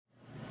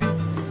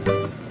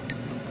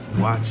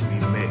watch me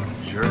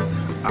make jerk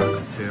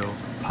oxtail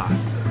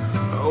pasta.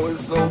 Oh,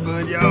 it's so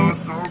good, y'all.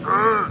 It's so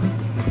good.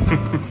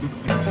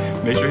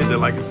 Make sure you hit that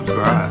like and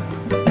subscribe.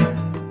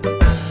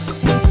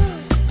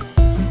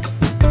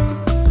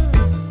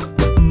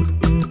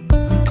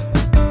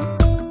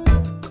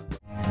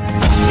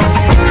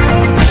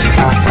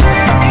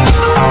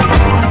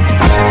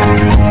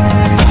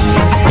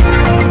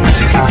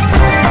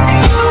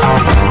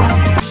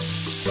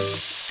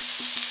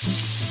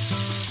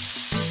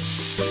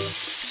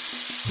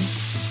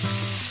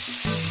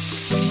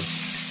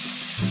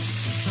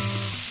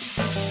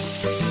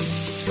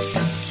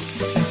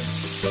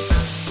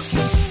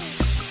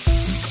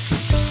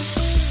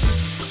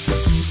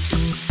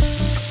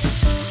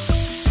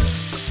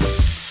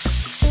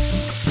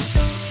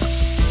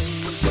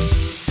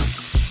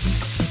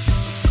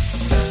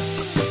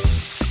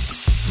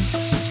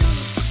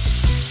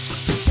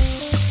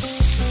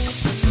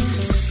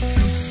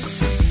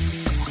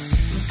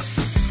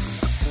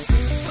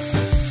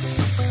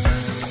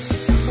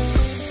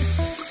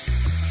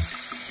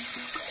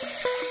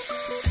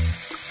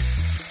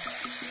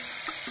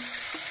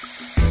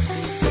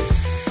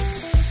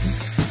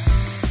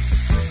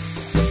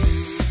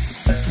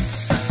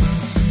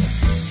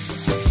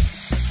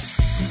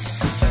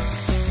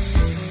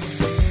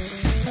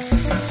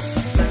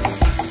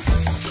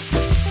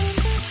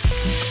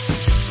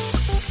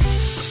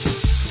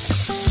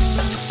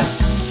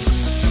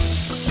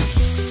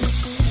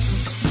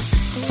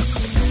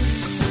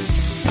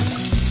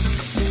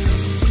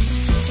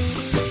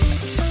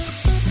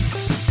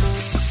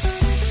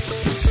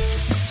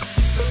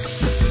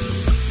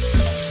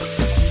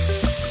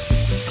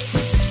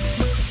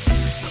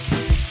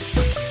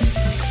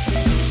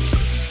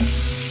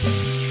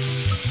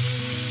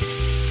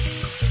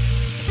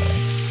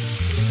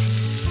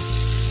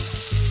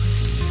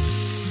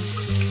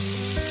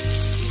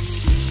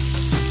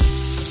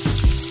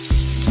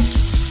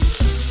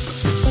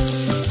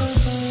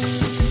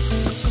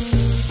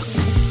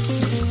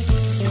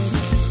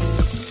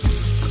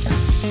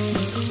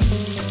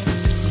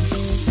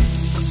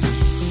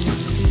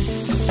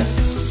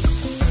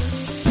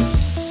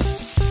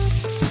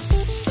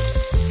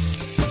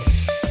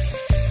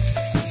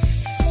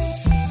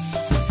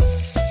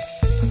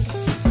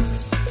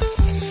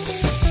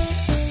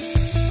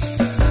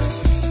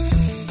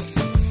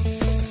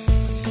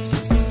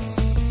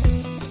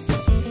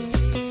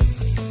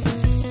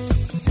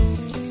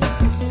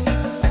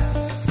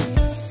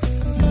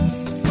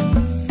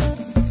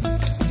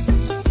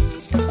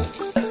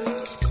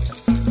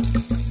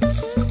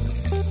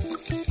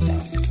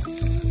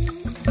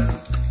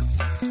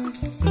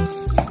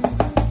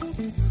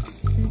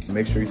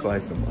 Make sure you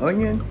slice some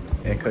onion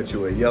and cut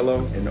you a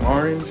yellow, an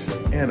orange,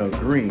 and a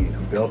green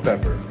bell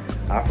pepper.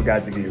 I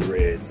forgot to get you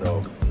red,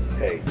 so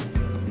hey.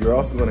 You're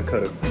also gonna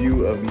cut a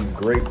few of these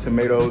grape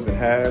tomatoes in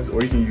halves,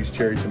 or you can use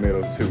cherry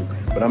tomatoes too.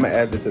 But I'm gonna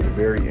add this at the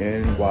very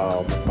end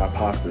while my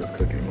pasta is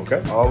cooking,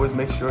 okay? Always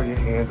make sure your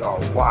hands are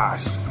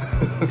washed.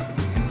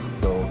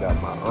 So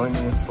got my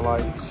onion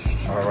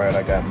sliced. All right,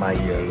 I got my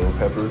yellow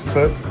peppers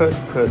cut.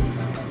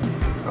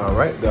 All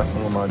right, got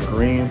some of my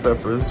green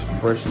peppers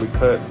freshly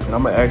cut. And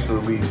I'm gonna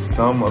actually leave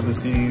some of the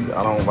seeds.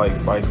 I don't like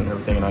spice and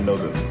everything, and I know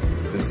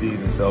that the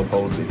seeds itself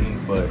holds the heat,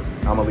 but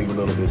I'm gonna leave a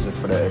little bit just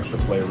for that extra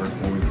flavor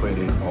when we put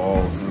it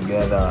all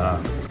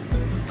together.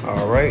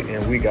 All right,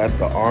 and we got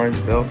the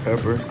orange bell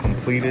peppers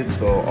completed.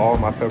 So all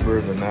my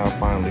peppers are now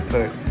finely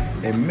cut.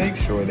 And make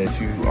sure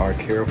that you are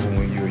careful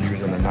when you're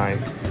using a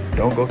knife.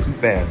 Don't go too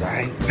fast, all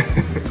right?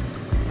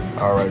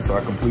 All right, so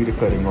I completed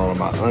cutting all of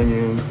my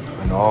onions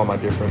and all my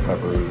different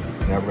peppers.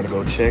 Now we're gonna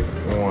go check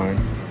on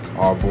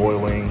our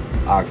boiling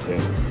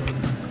oxtails.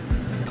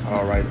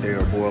 All right, they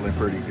are boiling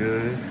pretty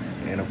good.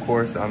 And of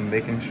course, I'm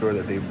making sure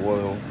that they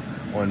boil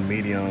on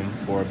medium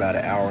for about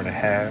an hour and a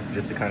half,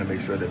 just to kind of make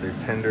sure that they're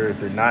tender. If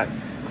they're not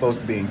close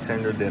to being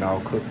tender, then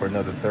I'll cook for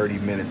another 30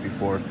 minutes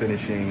before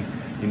finishing,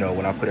 you know,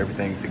 when I put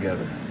everything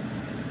together.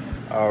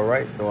 All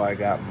right, so I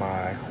got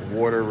my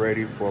water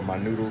ready for my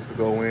noodles to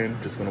go in.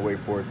 Just gonna wait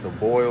for it to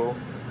boil.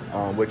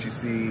 What you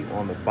see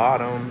on the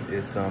bottom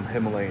is some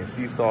Himalayan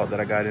sea salt that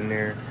I got in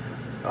there.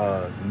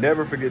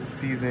 Never forget to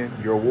season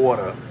your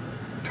water.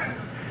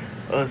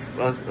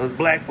 Us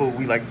black folk,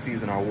 we like to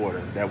season our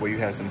water. That way you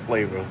have some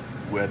flavor.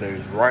 Whether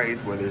it's rice,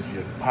 whether it's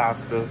your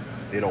pasta,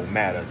 it don't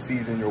matter.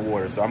 Season your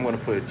water. So I'm gonna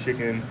put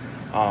chicken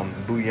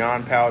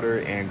bouillon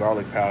powder and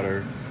garlic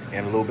powder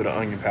and a little bit of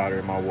onion powder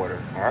in my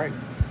water, all right?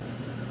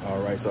 All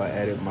right, so I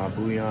added my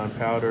bouillon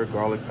powder,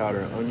 garlic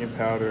powder, and onion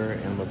powder,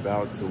 and I'm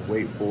about to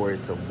wait for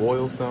it to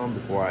boil some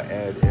before I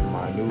add in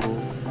my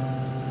noodles.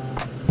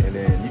 And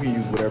then you can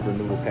use whatever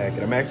noodle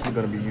packet. I'm actually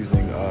gonna be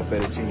using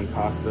fettuccine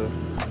pasta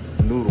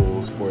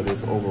noodles for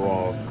this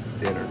overall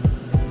dinner.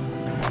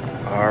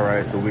 All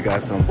right, so we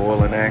got some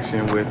boiling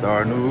action with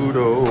our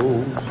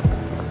noodles.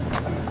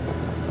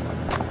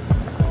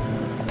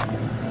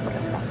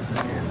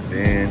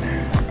 And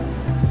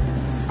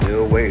then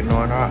still waiting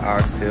on our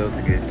oxtails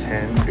to get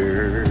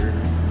tender.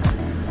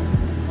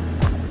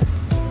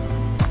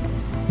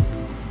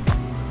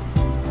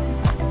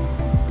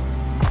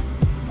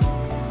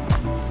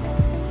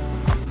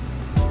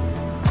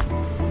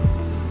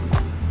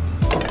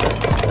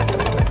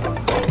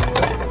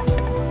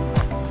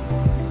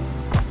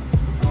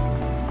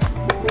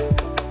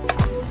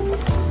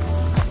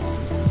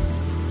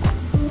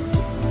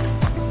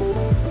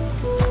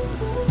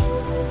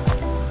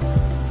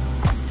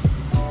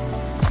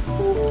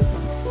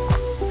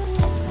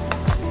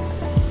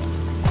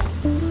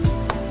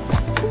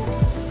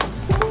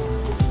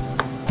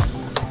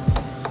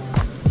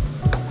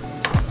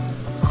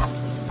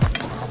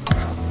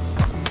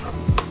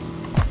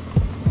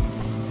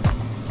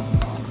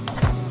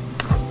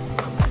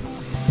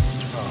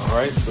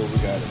 Alright, so we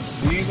got it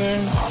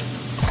seasoned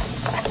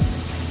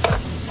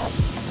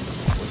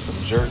with some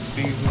jerk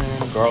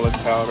seasoning, garlic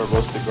powder,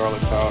 roasted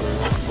garlic powder,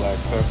 black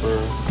pepper,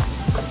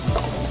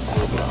 a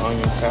little bit of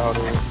onion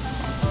powder.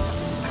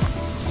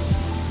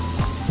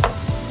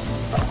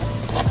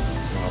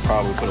 And I'll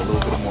probably put a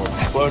little bit more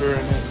butter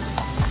in it.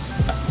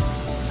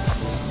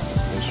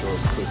 Make sure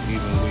it's cooked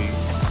evenly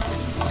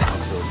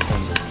until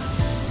tender.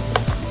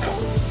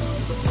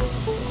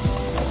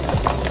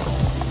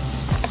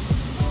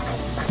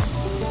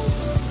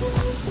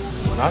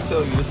 When I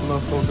tell you this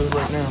smells so good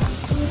right now,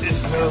 it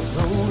smells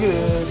so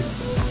good.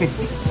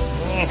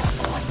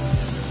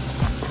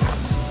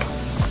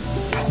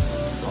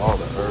 All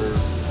the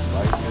herbs, the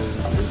spices,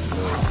 it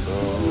smells so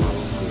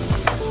good.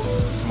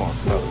 Come on,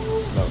 smell it,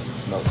 smell it,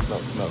 smell it, smell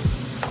it, smell it.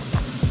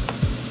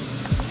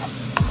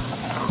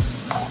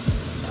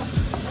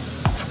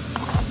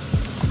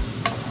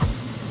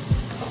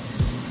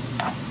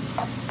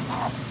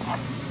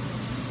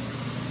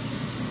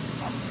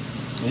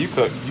 You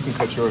can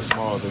cut yours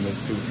smaller than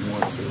this too if you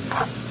want to.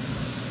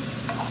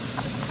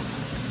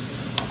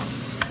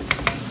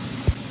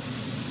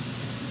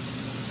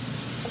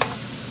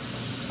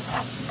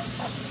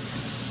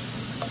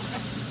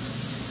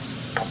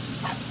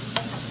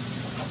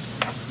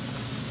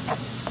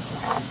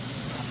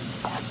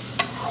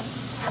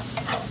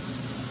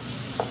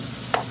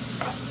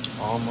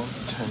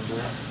 Almost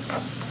tender.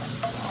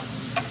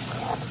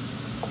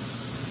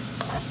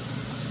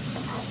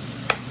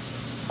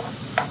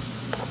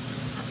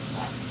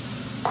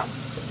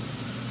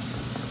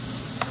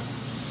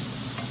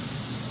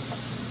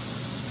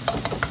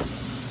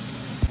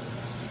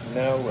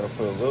 Now we're going to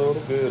put a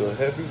little bit of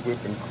heavy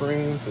whipping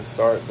cream to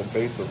start the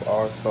base of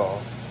our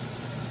sauce.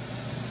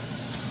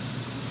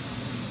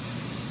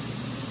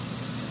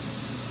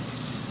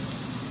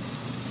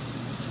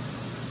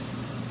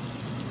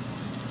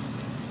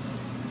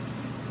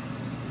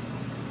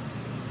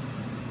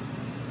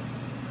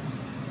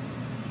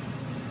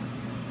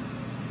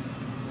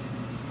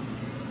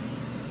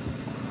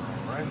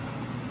 Alright.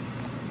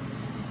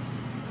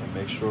 And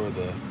make sure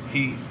the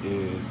heat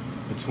is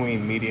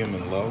between medium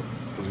and low,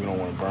 because we don't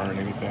want to burn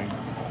anything.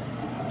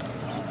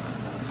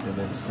 And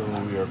then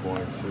soon we are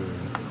going to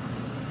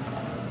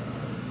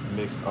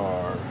mix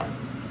our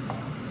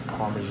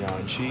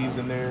Parmesan cheese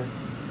in there.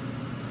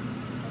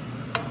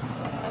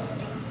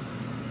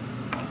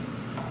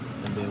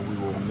 And then we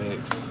will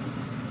mix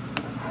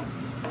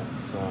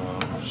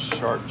some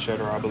sharp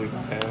cheddar, I believe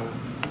I have,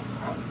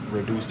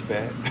 reduced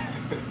fat.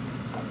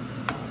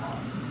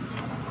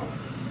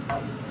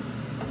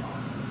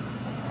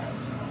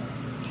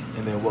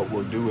 And then what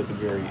we'll do at the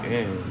very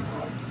end,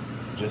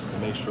 just to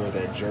make sure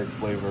that jerk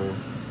flavor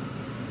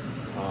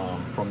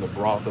from the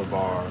broth of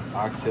our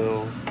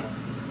oxtails,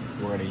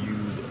 we're going to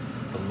use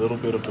a little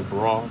bit of the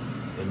broth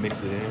and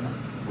mix it in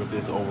with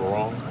this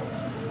overall.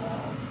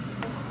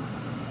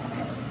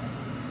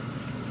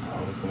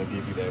 And it's going to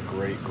give you that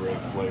great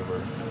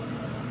flavor.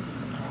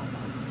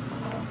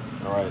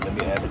 All right, let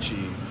me add the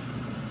cheese.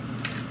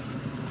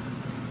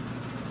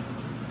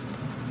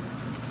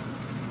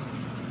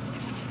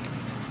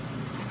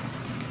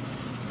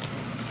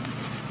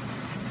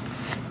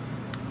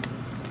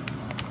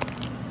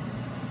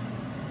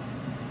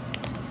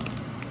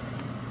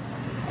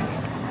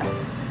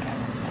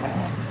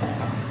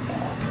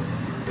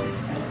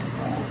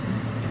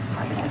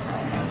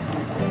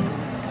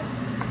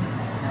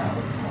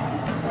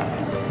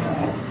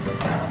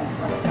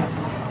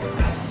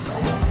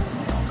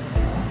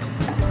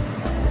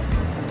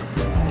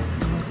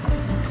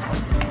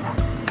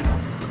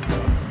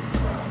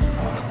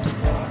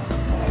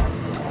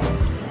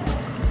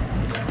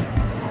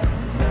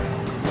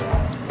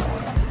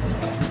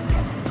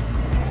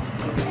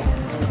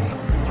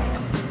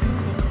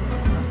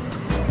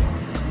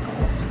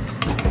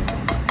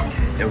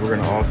 And we're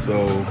gonna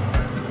also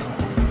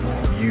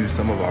use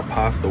some of our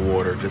pasta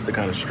water just to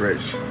kind of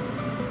stretch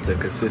the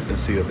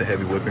consistency of the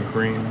heavy whipping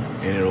cream,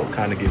 and it'll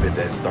kind of give it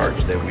that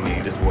starch that we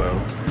need as well.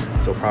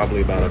 So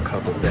probably about a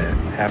cup of that,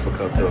 half a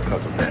cup to a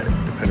cup of that,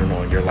 depending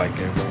on your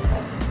liking.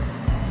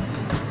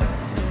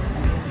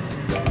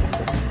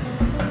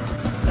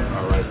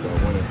 All right, so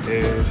I went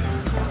ahead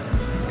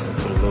and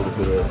put a little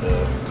bit of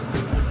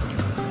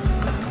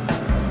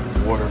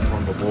water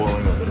from the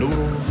boiling of the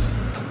noodles.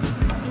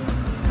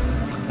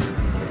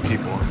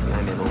 Keep on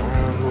stirring it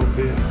around a little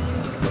bit.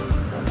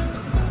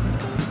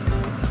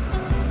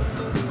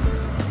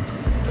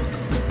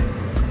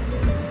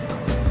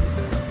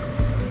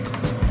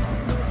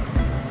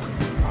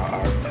 Our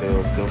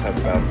oxtails still have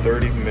about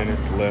 30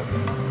 minutes left.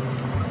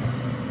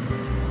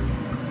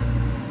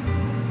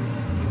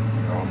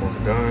 Almost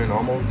done,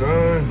 almost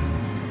done.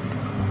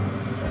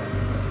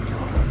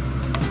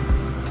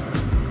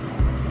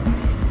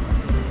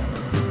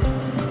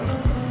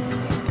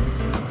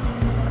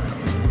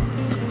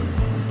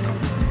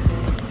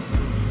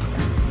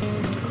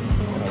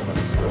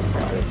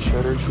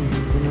 Cheddar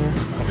cheese in there.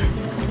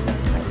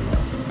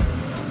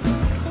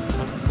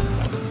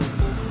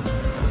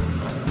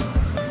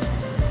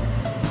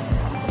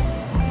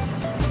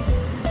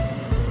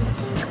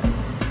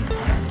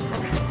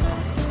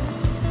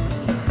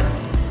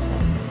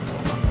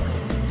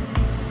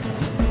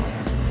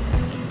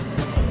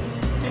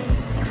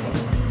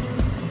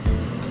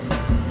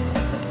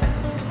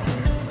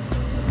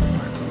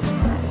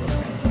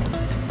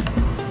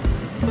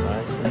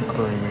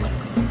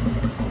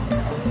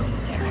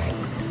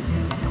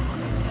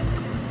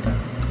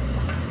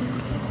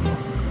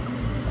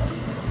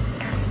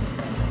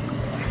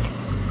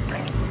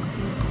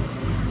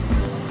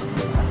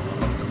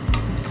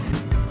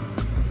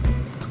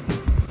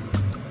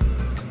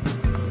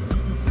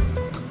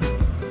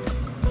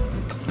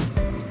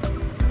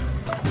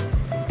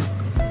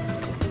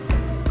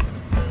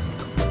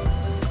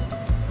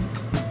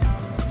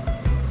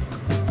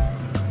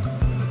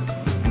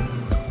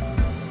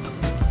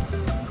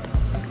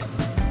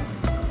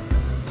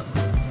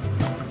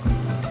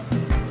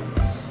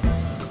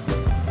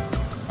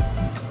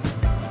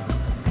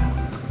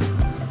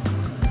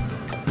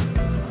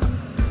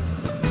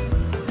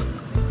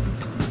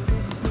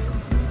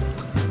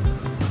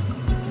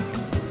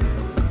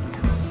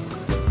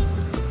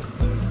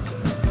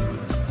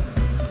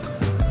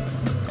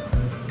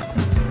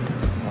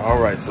 All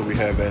right, so we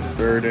have that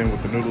stirred in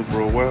with the noodles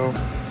real well.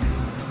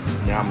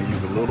 Now I'm gonna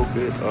use a little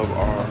bit of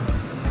our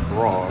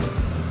broth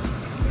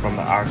from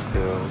the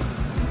oxtails.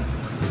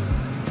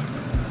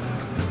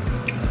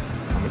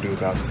 I'm gonna do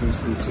about 2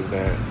 scoops of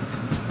that.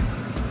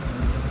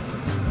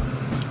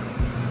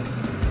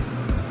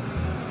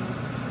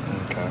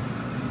 Okay.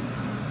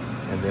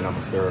 And then I'm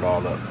gonna stir it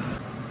all up.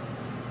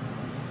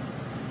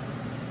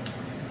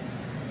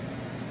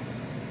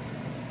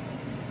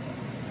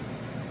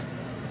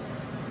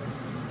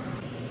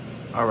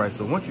 All right,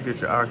 so once you get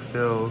your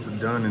oxtails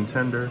done and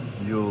tender,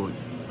 you'll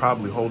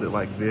probably hold it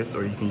like this,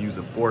 or you can use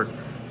a fork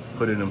to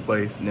put it in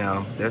place.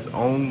 Now, that's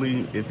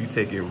only if you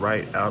take it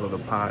right out of the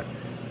pot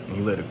and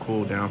you let it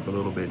cool down for a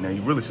little bit. Now,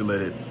 you really should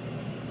let it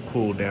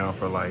cool down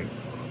for like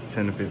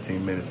 10 to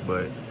 15 minutes,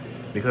 but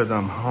because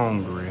I'm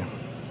hungry,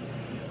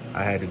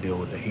 I had to deal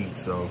with the heat.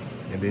 So,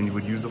 and then you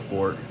would use a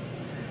fork,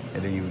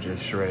 and then you would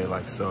just shred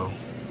like so.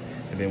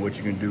 And then what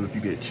you can do if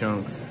you get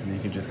chunks, and you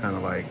can just kind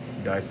of like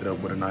dice it up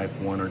with a knife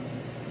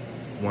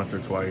once or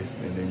twice,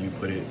 and then you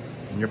put it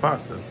in your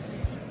pasta.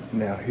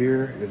 Now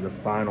here is the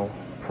final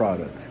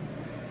product.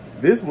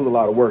 This was a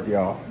lot of work,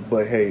 y'all,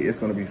 but hey, it's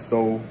gonna be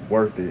so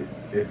worth it.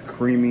 It's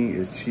creamy,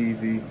 it's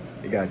cheesy.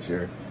 You got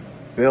your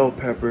bell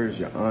peppers,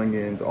 your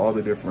onions, all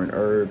the different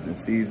herbs and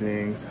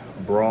seasonings,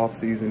 broth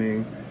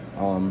seasoning,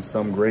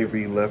 some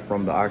gravy left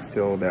from the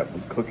oxtail that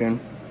was cooking,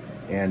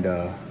 and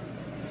ooh,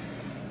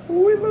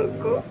 it look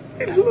good.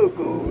 It look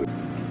good.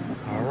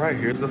 All right,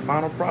 here's the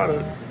final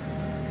product.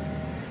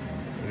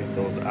 Get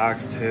those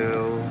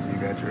oxtails, you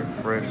got your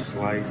fresh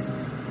sliced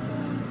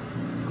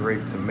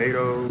grape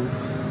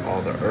tomatoes,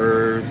 all the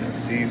herbs and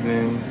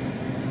seasonings.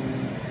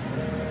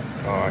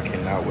 Oh, I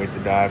cannot wait to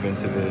dive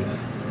into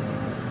this.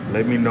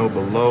 Let me know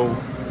below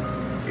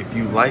if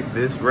you like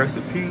this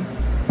recipe,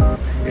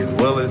 as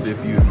well as if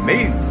you've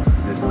made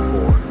this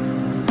before.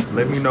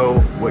 Let me know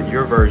what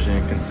your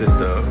version consists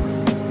of.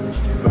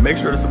 But make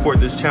sure to support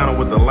this channel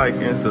with a like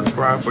and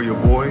subscribe for your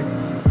boy.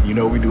 You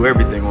know we do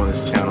everything on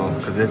this channel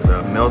because it's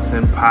a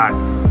melting pot.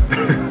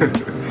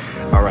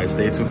 All right,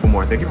 stay tuned for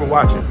more. Thank you for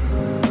watching.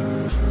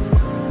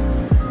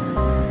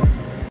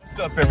 What's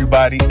up,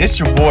 everybody? It's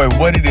your boy,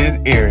 What It Is,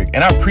 Eric,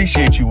 and I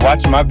appreciate you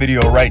watching my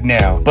video right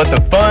now. But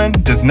the fun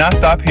does not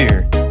stop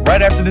here.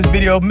 Right after this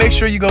video, make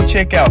sure you go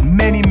check out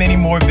many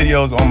more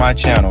videos on my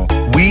channel.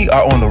 We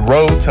are on the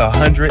road to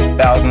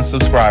 100,000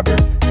 subscribers.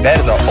 That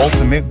is our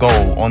ultimate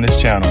goal on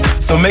this channel.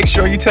 So make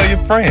sure you tell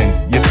your friends,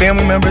 your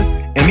family members,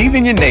 and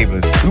even your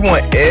neighbors. We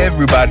want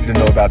everybody to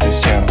know about this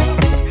channel.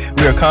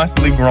 We are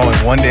constantly growing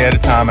one day at a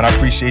time, and I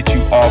appreciate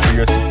you all for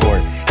your support.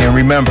 And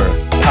remember,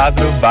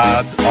 positive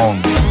vibes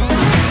only.